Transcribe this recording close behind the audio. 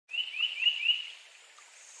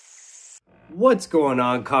What's going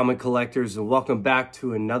on, comic collectors, and welcome back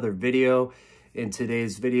to another video. In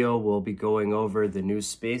today's video, we'll be going over the new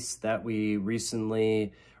space that we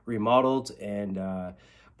recently remodeled and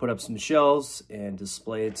put up some shelves and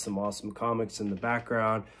displayed some awesome comics in the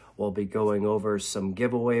background. We'll be going over some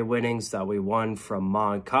giveaway winnings that we won from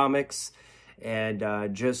M.O.N Comics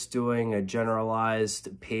and just doing a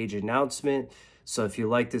generalized page announcement. So if you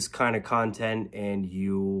like this kind of content and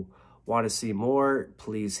you want to see more,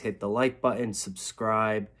 please hit the like button,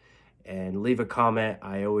 subscribe, and leave a comment.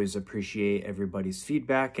 I always appreciate everybody's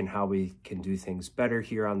feedback and how we can do things better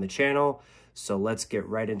here on the channel. So let's get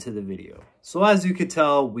right into the video. So as you could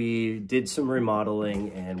tell, we did some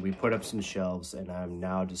remodeling and we put up some shelves, and I'm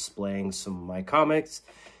now displaying some of my comics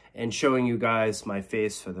and showing you guys my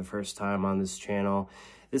face for the first time on this channel.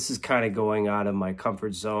 This is kind of going out of my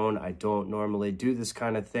comfort zone. I don't normally do this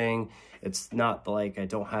kind of thing. It's not like I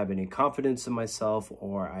don't have any confidence in myself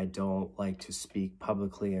or I don't like to speak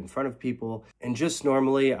publicly in front of people. And just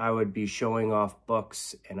normally I would be showing off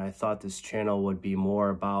books, and I thought this channel would be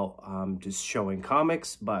more about just showing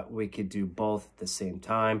comics, but we could do both at the same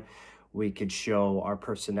time. We could show our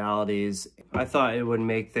personalities. I thought it would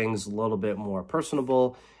make things a little bit more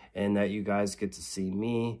personable and that you guys get to see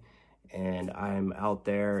me. And I'm out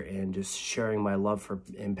there and just sharing my love for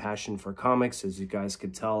and passion for comics. As you guys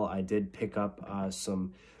could tell, I did pick up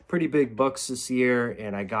some pretty big books this year,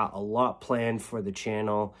 and I got a lot planned for the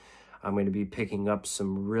channel. I'm going to be picking up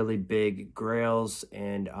some really big grails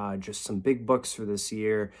and just some big books for this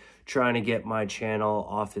year, trying to get my channel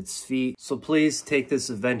off its feet. So please take this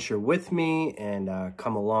adventure with me and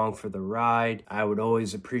come along for the ride. I would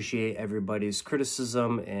always appreciate everybody's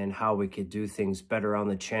criticism and how we could do things better on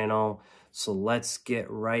the channel. So let's get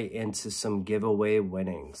right into some giveaway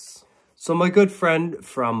winnings. So my good friend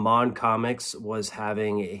from M.O.N Comics was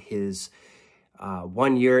having his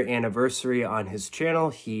 1 year anniversary on his channel.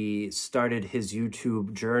 He started his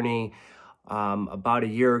YouTube journey about a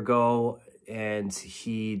year ago, and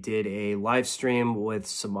he did a live stream with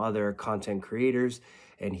some other content creators,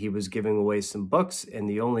 and he was giving away some books. And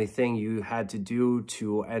the only thing you had to do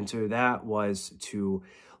to enter that was to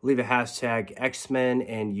leave a hashtag X-Men,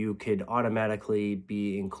 and you could automatically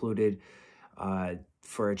be included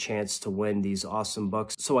for a chance to win these awesome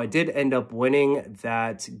books. So I did end up winning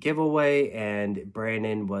that giveaway, and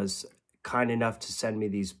Brandon was kind enough to send me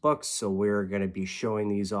these books, so we're going to be showing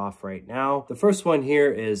these off right now. The first one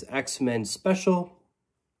here is X-Men Special.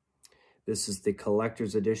 This is the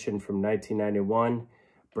collector's edition from 1991.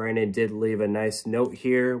 Brandon did leave a nice note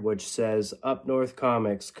here which says, "Up North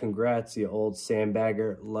Comics, congrats, you old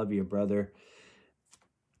sandbagger. Love you, brother."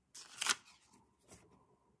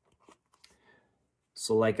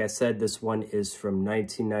 So like I said, this one is from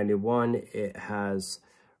 1991. It has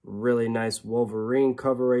really nice Wolverine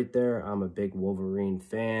cover right there. I'm a big Wolverine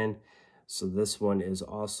fan, so this one is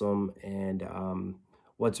awesome. And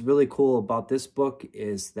what's really cool about this book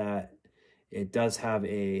is that it does have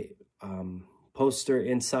a poster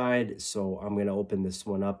inside, so I'm going to open this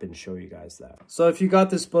one up and show you guys that. So if you got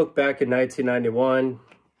this book back in 1991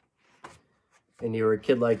 and you were a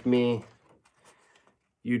kid like me,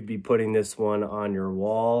 you'd be putting this one on your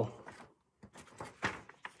wall.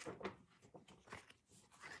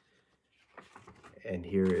 And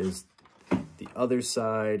here is the other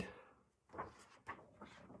side.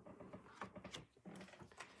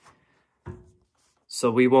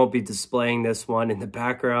 So we won't be displaying this one in the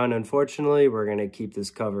background, unfortunately. We're going to keep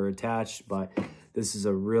this cover attached, but this is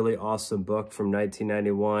a really awesome book from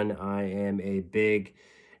 1991. I am a big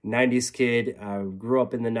 90s kid. I grew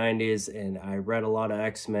up in the 90s and I read a lot of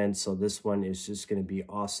X-Men, so this one is just going to be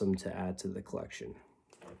awesome to add to the collection.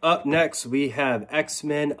 Up next, we have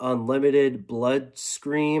X-Men Unlimited Blood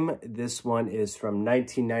Scream. This one is from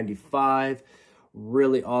 1995.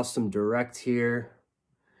 Really awesome direct here.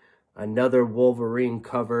 Another Wolverine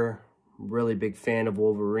cover. Really big fan of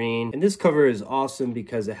Wolverine. And this cover is awesome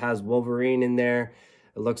because it has Wolverine in there.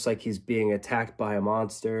 It looks like he's being attacked by a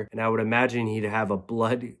monster. And I would imagine he'd have a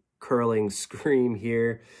blood-curdling scream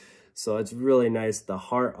here. So it's really nice. The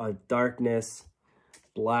Heart of Darkness,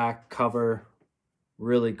 black cover.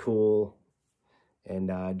 Really cool.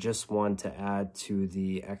 And just one to add to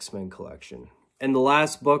the X-Men collection. And the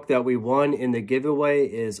last book that we won in the giveaway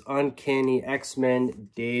is Uncanny X-Men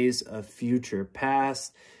Days of Future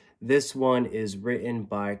Past. This one is written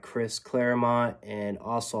by Chris Claremont and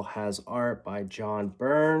also has art by John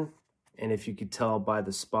Byrne. And if you could tell by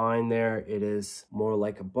the spine there, it is more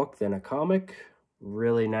like a book than a comic.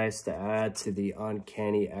 Really nice to add to the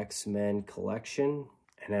Uncanny X-Men collection.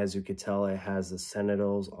 And as you could tell, it has the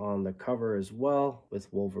Sentinels on the cover as well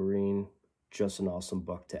with Wolverine. Just an awesome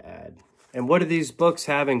book to add. And what do these books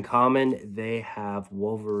have in common? They have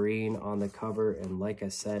Wolverine on the cover. And like I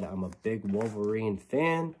said, I'm a big Wolverine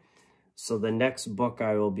fan. So the next book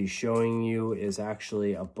I will be showing you is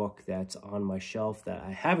actually a book that's on my shelf that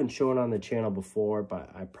I haven't shown on the channel before,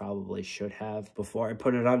 but I probably should have before I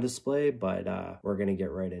put it on display, but we're going to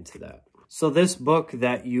get right into that. So this book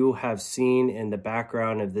that you have seen in the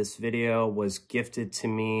background of this video was gifted to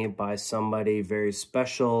me by somebody very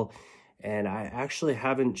special, and I actually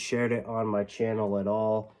haven't shared it on my channel at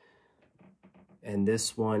all. And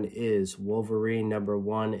this one is Wolverine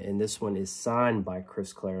 #1, and this one is signed by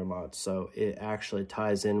Chris Claremont. So it actually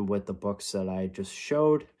ties in with the books that I just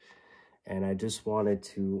showed. And I just wanted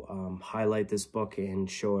to highlight this book and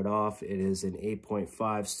show it off. It is an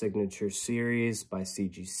 8.5 signature series by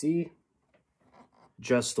CGC.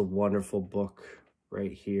 Just a wonderful book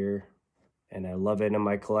right here. And I love it in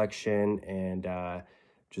my collection. And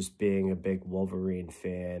just being a big Wolverine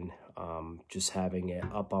fan, just having it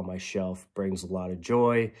up on my shelf brings a lot of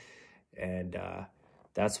joy. And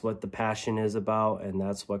that's what the passion is about, and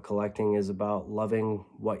that's what collecting is about: loving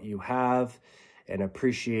what you have and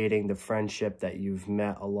appreciating the friendship that you've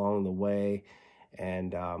met along the way.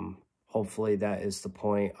 And hopefully that is the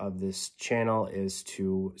point of this channel, is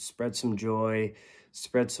to spread some joy,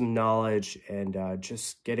 spread some knowledge, and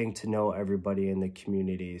just getting to know everybody in the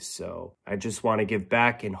community. So I just want to give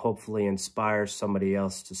back and hopefully inspire somebody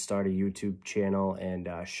else to start a YouTube channel and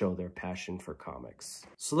show their passion for comics.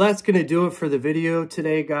 So that's going to do it for the video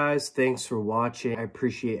today, guys. Thanks for watching. I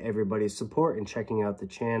appreciate everybody's support and checking out the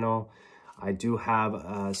channel. I do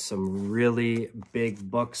have some really big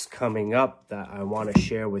books coming up that I want to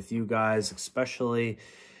share with you guys, especially,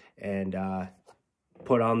 and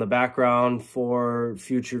put on the background for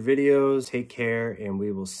future videos. Take care, and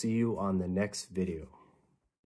we will see you on the next video.